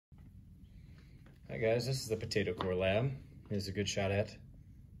Hi guys, this is the Potato Core Lab. Here's a good shot at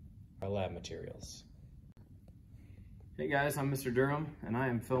our lab materials. Hey guys, I'm Mr. Durham and I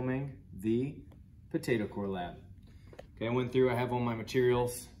am filming the Potato Core Lab. Okay, I went through, I have all my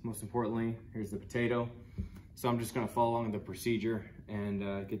materials. Most importantly, here's the potato. So I'm just gonna follow along the procedure and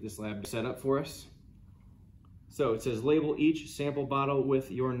get this lab set up for us. So it says label each sample bottle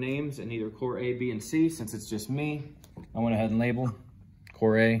with your names in either core A, B, and C. Since it's just me, I went ahead and label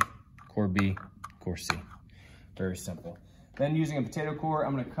core A, core B, core C. Very simple. Then using a potato core,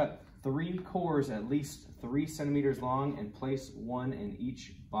 I'm gonna cut 3 cores at least 3 centimeters long and place 1 in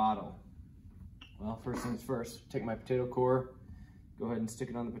each bottle. Well, first things first, take my potato core, go ahead and stick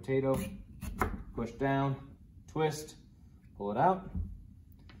it on the potato, push down, twist, pull it out.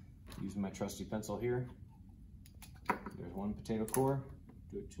 Using my trusty pencil here. There's 1 potato core.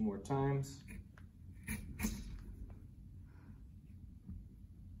 Do it 2 more times.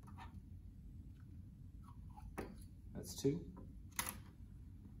 That's 2.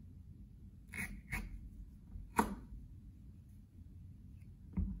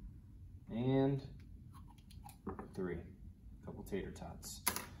 And 3. A couple tater tots.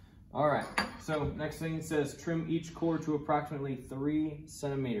 All right, so next thing it says trim each core to approximately 3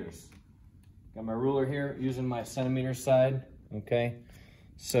 centimeters. Got my ruler here using my centimeter side, okay?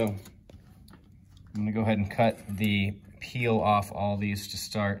 So I'm gonna go ahead and cut the peel off all these to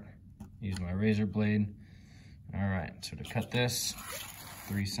start. Use my razor blade. All right, so to cut this,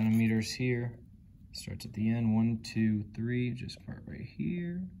 3 centimeters here. Starts at the end, 1, 2, 3, just part right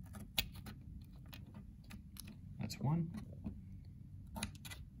here. That's 1.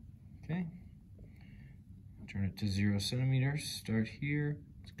 Okay. Turn it to 0 centimeters, start here,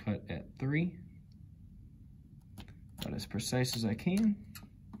 let's cut at 3. About as precise as I can.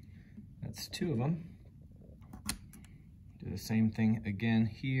 That's 2 of them. Do the same thing again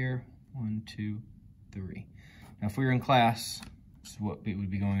here, 1, 2, 3. Now if we were in class, this is what would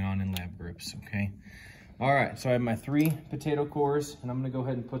be going on in lab groups, okay? All right, so I have my 3 potato cores and I'm gonna go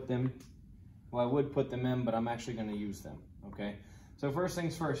ahead and put them, well, I would put them in, but I'm actually gonna use them, okay? So first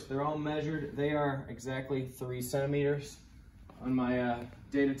things first, they're all measured. They are exactly 3 centimeters. On my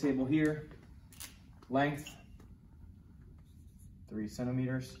data table here, length, 3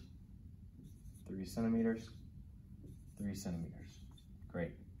 centimeters, 3 centimeters, 3 centimeters.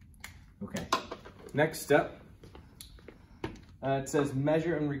 Great. Okay, next step. It says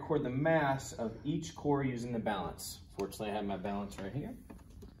measure and record the mass of each core using the balance. Fortunately, I have my balance right here.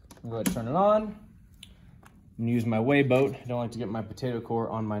 I'm gonna go ahead and turn it on. I'm gonna use my weigh boat. I don't like to get my potato core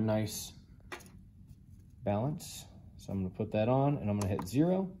on my nice balance. So I'm gonna put that on and I'm gonna hit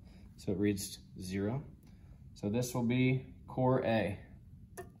 0. So it reads 0. So this will be core A.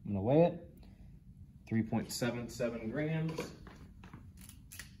 I'm gonna weigh it. 3.77 grams.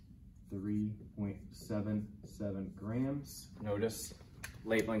 3.77 grams. Notice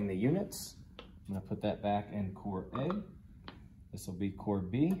labeling the units. I'm gonna put that back in core A. This will be core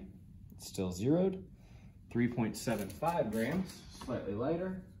B. It's still zeroed. 3.75 grams, slightly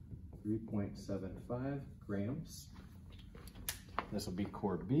lighter. 3.75 grams. This will be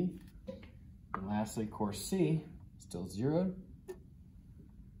core B. And lastly, core C, still zeroed.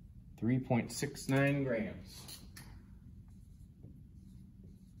 3.69 grams.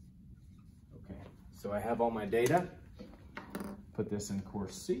 So I have all my data. Put this in core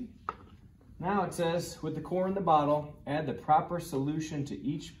C. Now it says, with the core in the bottle, add the proper solution to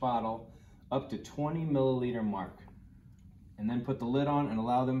each bottle up to 20 milliliter mark. And then put the lid on and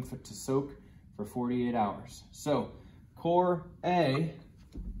allow them to soak for 48 hours. So core A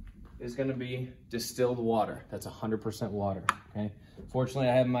is gonna be distilled water. That's 100% water, okay? Fortunately,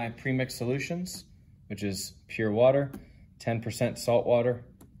 I have my premixed solutions, which is pure water, 10% salt water,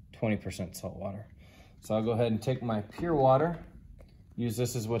 20% salt water. So I'll go ahead and take my pure water, use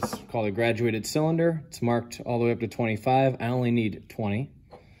this as what's called a graduated cylinder. It's marked all the way up to 25. I only need 20.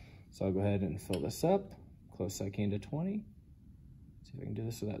 So I'll go ahead and fill this up, close as I can to 20. See if I can do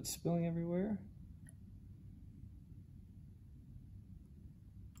this without spilling everywhere.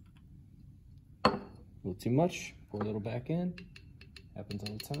 A little too much, pour a little back in. Happens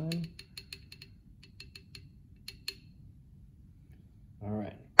all the time. All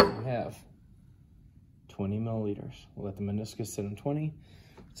right, we have 20 milliliters. We'll let the meniscus sit on 20. It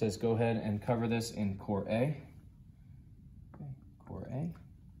says go ahead and cover this in core A. Okay, core A.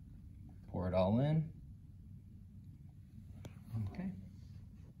 Pour it all in. Okay.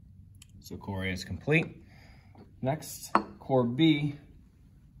 So core A is complete. Next, core B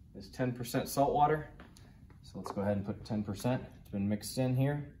is 10% salt water. So let's go ahead and put 10%. It's been mixed in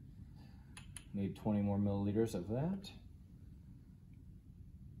here. Need 20 more milliliters of that.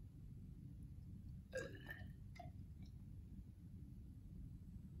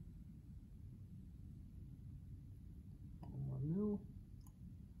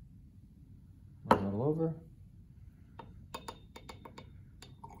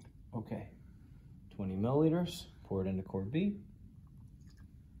 Okay, 20 milliliters, pour it into core B.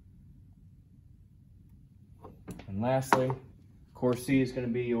 And lastly, core C is going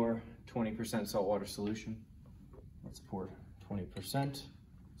to be your 20% saltwater solution. Let's pour 20%,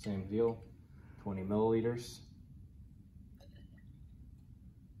 same deal, 20 milliliters.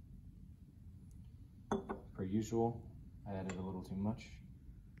 Per usual, I added a little too much.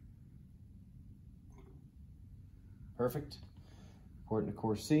 Perfect. Pour it into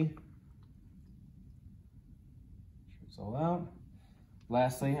core C. It's all out.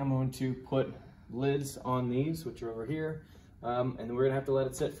 Lastly, I'm going to put lids on these, which are over here, and then we're gonna have to let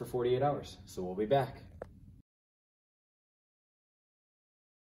it sit for 48 hours. So we'll be back.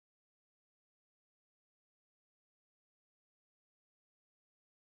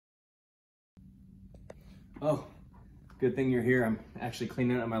 Oh, good thing you're here. I'm actually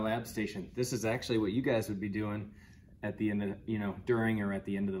cleaning up my lab station. This is actually what you guys would be doing at the end of, during or at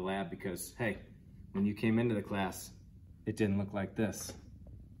the end of the lab, because hey, when you came into the class, it didn't look like this.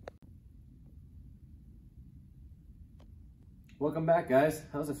 Welcome back, guys.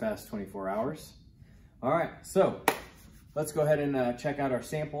 That was a fast 24 hours. All right, so let's go ahead and check out our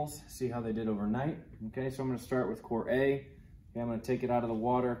samples, see how they did overnight. Okay, so I'm gonna start with core A. Okay, I'm gonna take it out of the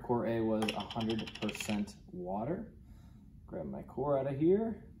water. Core A was 100% water. Grab my core out of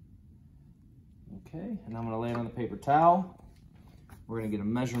here. Okay, and I'm gonna lay it on the paper towel. We're gonna get a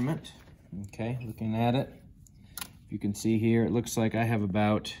measurement. Okay, looking at it. You can see here, it looks like I have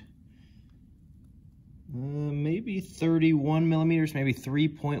about maybe 31 millimeters, maybe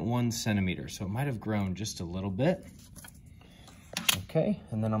 3.1 centimeters. So it might have grown just a little bit. Okay,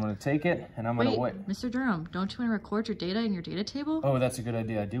 and then I'm gonna take it and I'm gonna wait. Mr. Durham, don't you wanna record your data in your data table? Oh, that's a good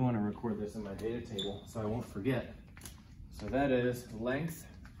idea. I do wanna record this in my data table so I won't forget. So that is length,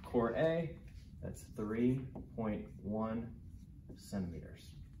 core A, that's 3.1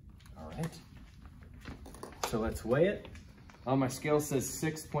 centimeters. All right. So let's weigh it. On my scale says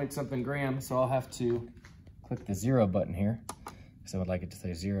 6 point something grams, so I'll have to click the 0 button here because I would like it to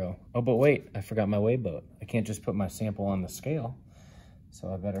say 0. Oh, but wait, I forgot my weigh boat. I can't just put my sample on the scale.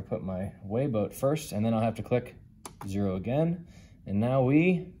 So I better put my weigh boat first, and then I'll have to click 0 again. And now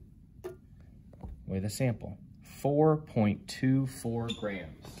we weigh the sample. 4.24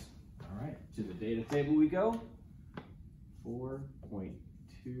 grams. All right, to the data table we go.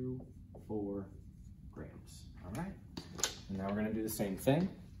 4.24 grams. All right, and now we're gonna do the same thing.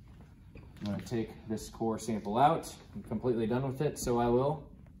 I'm gonna take this core sample out. I'm completely done with it, so I will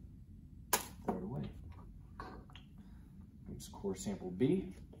throw it away. Here's core sample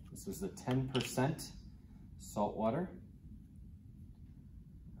B. This is the 10% salt water.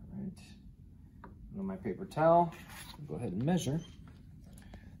 All right, and on my paper towel, I'll go ahead and measure.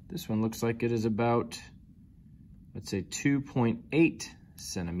 This one looks like it is about, let's say 2.8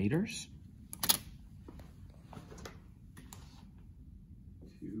 centimeters.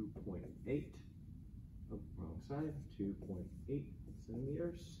 2.8, oh, wrong side, 2.8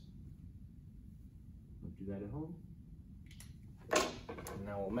 centimeters. Don't do that at home. And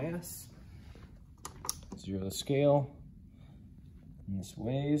now we'll mass. 0 the scale. And this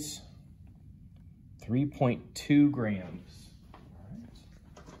weighs 3.2 grams. All right.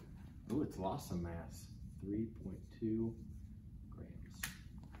 Oh, it's lost some mass. 3.2 grams.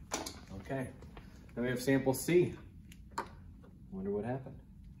 Okay. Then we have sample C. Wonder what happened.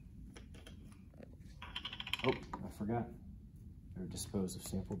 Oh, I forgot. Or dispose of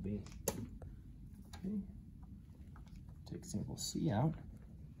sample B. Okay. Take sample C out.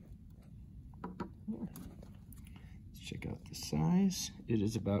 Here. Let's check out the size. It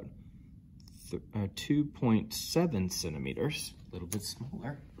is about 2.7 centimeters, a little bit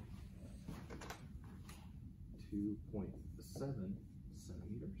smaller. 2.7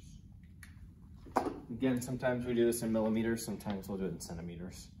 centimeters. Again, sometimes we do this in millimeters, sometimes we'll do it in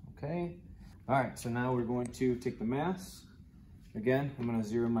centimeters. Okay. All right, so now we're going to take the mass. Again, I'm gonna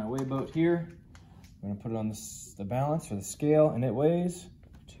 0 my weigh boat here. I'm gonna put it on the balance or the scale, and it weighs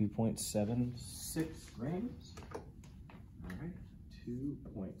 2.76 grams. All right,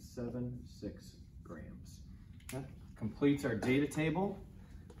 2.76 grams. That completes our data table.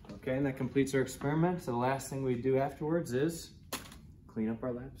 Okay, and that completes our experiment. So the last thing we do afterwards is clean up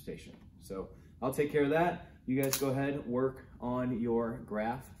our lab station. So I'll take care of that. You guys go ahead, work on your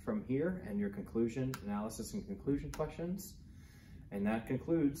graph from here and your conclusion, analysis and conclusion questions. And that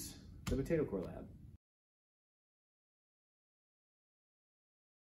concludes the Potato Core Lab.